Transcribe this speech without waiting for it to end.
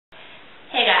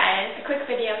a quick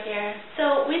video here.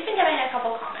 So we've been getting a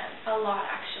couple comments, a lot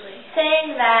actually,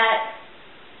 saying that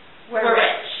we're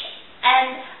rich.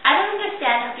 And I don't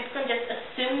understand how people can just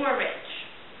assume we're rich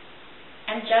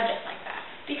and judge us like that.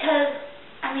 Because,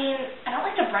 I mean, I don't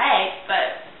like to brag,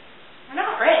 but we're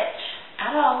not rich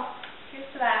at all. Here's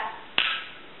to that.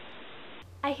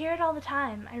 I hear it all the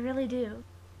time, I really do.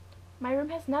 My room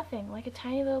has nothing, like a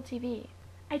tiny little TV.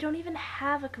 I don't even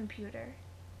have a computer.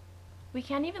 We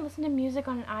can't even listen to music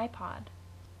on an iPod.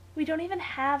 We don't even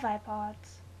have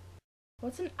iPods.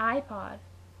 What's an iPod?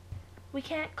 We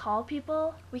can't call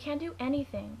people. We can't do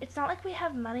anything. It's not like we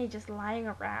have money just lying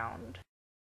around.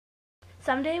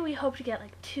 Someday we hope to get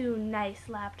like 2 nice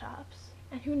laptops.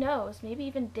 And who knows, maybe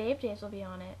even davedays will be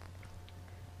on it.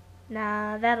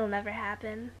 Nah, that'll never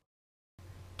happen.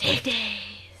 Davedays!